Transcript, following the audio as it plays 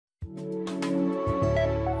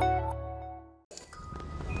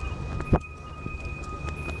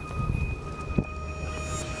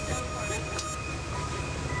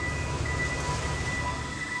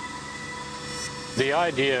The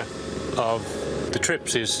idea of the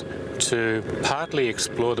trips is to partly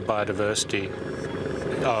explore the biodiversity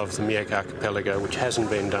of the Mergui Archipelago, which hasn't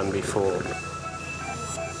been done before.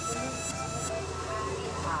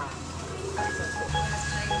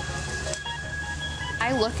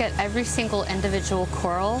 I look at every single individual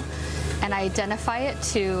coral and I identify it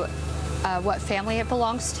to what family it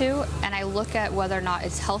belongs to, and I look at whether or not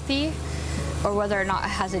it's healthy or whether or not it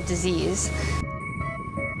has a disease.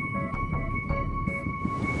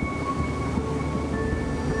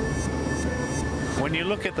 When you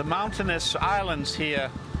look at the mountainous islands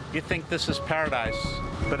here, you think this is paradise.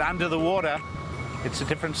 But under the water, it's a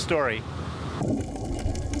different story.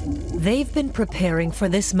 They've been preparing for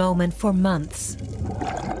this moment for months.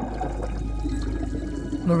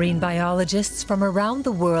 Marine biologists from around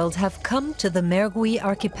the world have come to the Mergui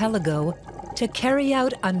Archipelago to carry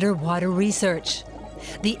out underwater research.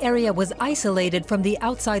 The area was isolated from the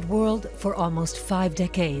outside world for almost 5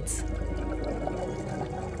 decades.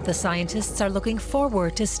 The scientists are looking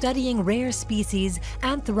forward to studying rare species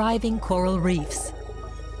and thriving coral reefs.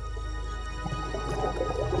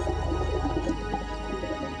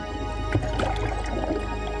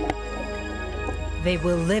 They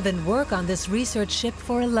will live and work on this research ship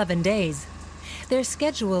for 11 days. Their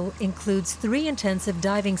schedule includes 3 intensive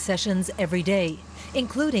diving sessions every day,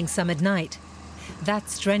 including some at night.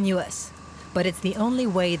 That's strenuous, but it's the only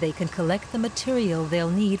way they can collect the material they'll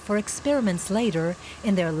need for experiments later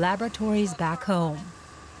in their laboratories back home.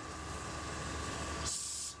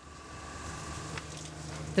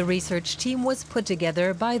 The research team was put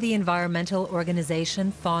together by the environmental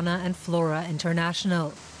organization Fauna and Flora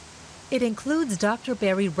International. It includes Dr.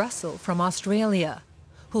 Barry Russell from Australia,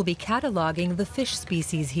 who'll be cataloging the fish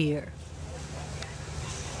species here.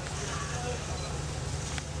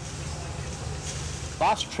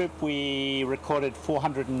 Last trip we recorded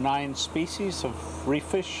 409 species of reef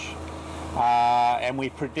fish, and we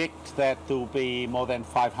predict that there will be more than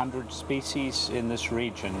 500 species in this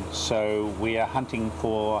region. So we are hunting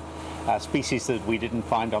for species that we didn't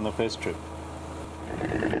find on the first trip.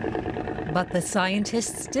 But the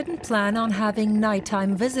scientists didn't plan on having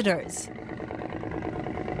nighttime visitors.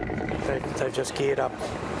 They've just geared up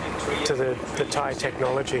to the Thai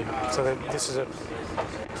technology, so that this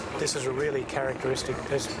is a really characteristic.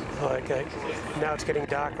 Now it's getting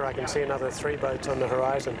darker. I can see another 3 boats on the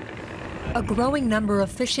horizon. A growing number of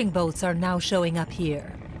fishing boats are now showing up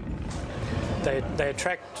here. They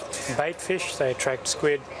attract bait fish, they attract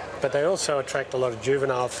squid, but they also attract a lot of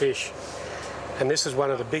juvenile fish. And this is one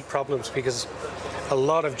of the big problems, because a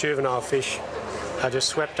lot of juvenile fish are just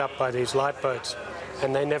swept up by these light boats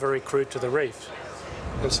and they never recruit to the reef.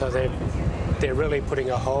 And so they're really putting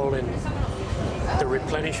a hole in the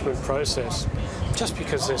replenishment process, just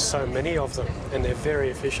because there's so many of them and they're very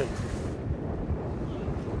efficient.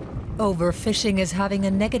 Overfishing is having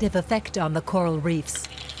a negative effect on the coral reefs.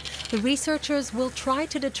 The researchers will try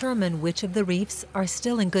to determine which of the reefs are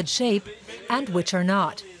still in good shape and which are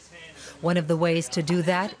not. One of the ways to do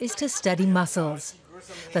that is to study mussels.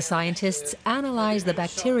 The scientists analyze the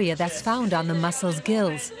bacteria that's found on the mussel's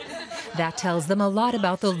gills. That tells them a lot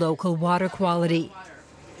about the local water quality.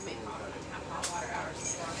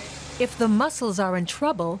 If the mussels are in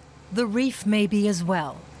trouble, the reef may be as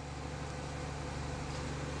well.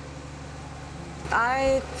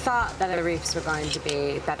 I thought that the reefs were going to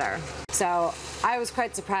be better. So I was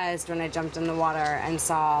quite surprised when I jumped in the water and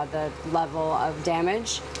saw the level of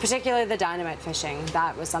damage, particularly the dynamite fishing.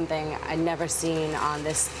 That was something I'd never seen on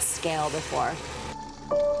this scale before.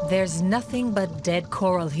 There's nothing but dead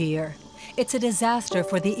coral here. It's a disaster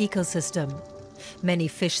for the ecosystem. Many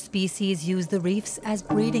fish species use the reefs as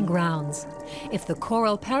breeding grounds. If the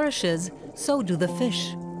coral perishes, so do the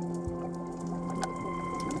fish.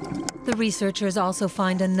 The researchers also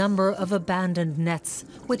find a number of abandoned nets,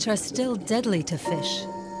 which are still deadly to fish.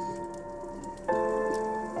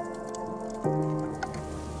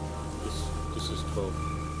 This is 12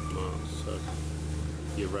 miles, so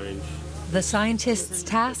your range. The scientists'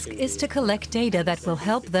 task is to collect data that will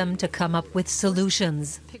help them to come up with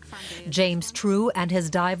solutions. James True and his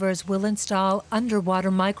divers will install underwater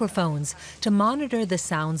microphones to monitor the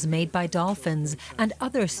sounds made by dolphins and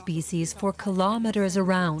other species for kilometers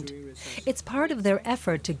around. It's part of their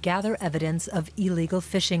effort to gather evidence of illegal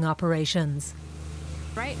fishing operations.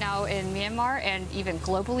 Right now in Myanmar and even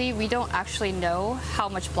globally, we don't actually know how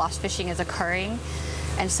much blast fishing is occurring.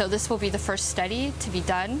 And so this will be the first study to be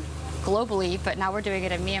done globally, but now we're doing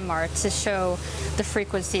it in Myanmar to show the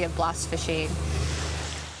frequency of blast fishing.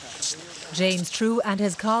 James True and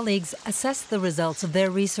his colleagues assessed the results of their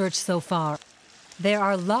research so far. There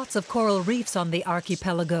are lots of coral reefs on the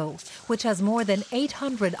archipelago, which has more than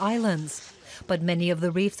 800 islands. But many of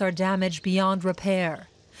the reefs are damaged beyond repair.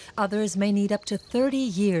 Others may need up to 30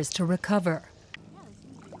 years to recover.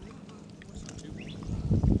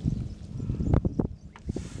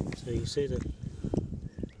 So you see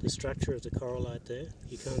the structure of the corallite there.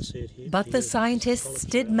 You can't see it here. But the scientists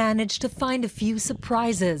did manage to find a few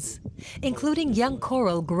surprises, including young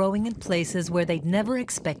coral growing in places where they'd never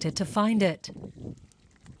expected to find it.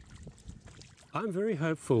 I'm very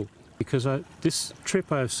hopeful because this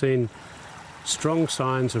trip I've seen strong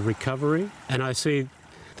signs of recovery, and I see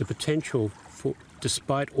the potential for,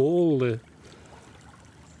 despite all the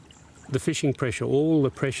fishing pressure, all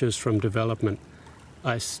the pressures from development,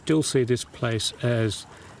 I still see this place as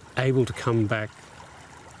able to come back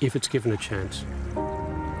if it's given a chance.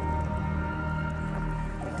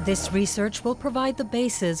 This research will provide the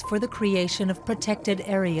basis for the creation of protected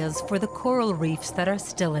areas for the coral reefs that are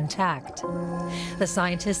still intact. The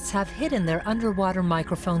scientists have hidden their underwater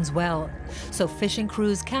microphones well, so fishing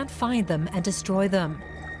crews can't find them and destroy them.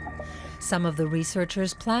 Some of the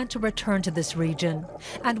researchers plan to return to this region,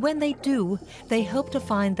 and when they do, they hope to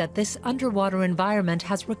find that this underwater environment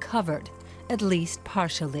has recovered, at least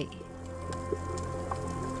partially.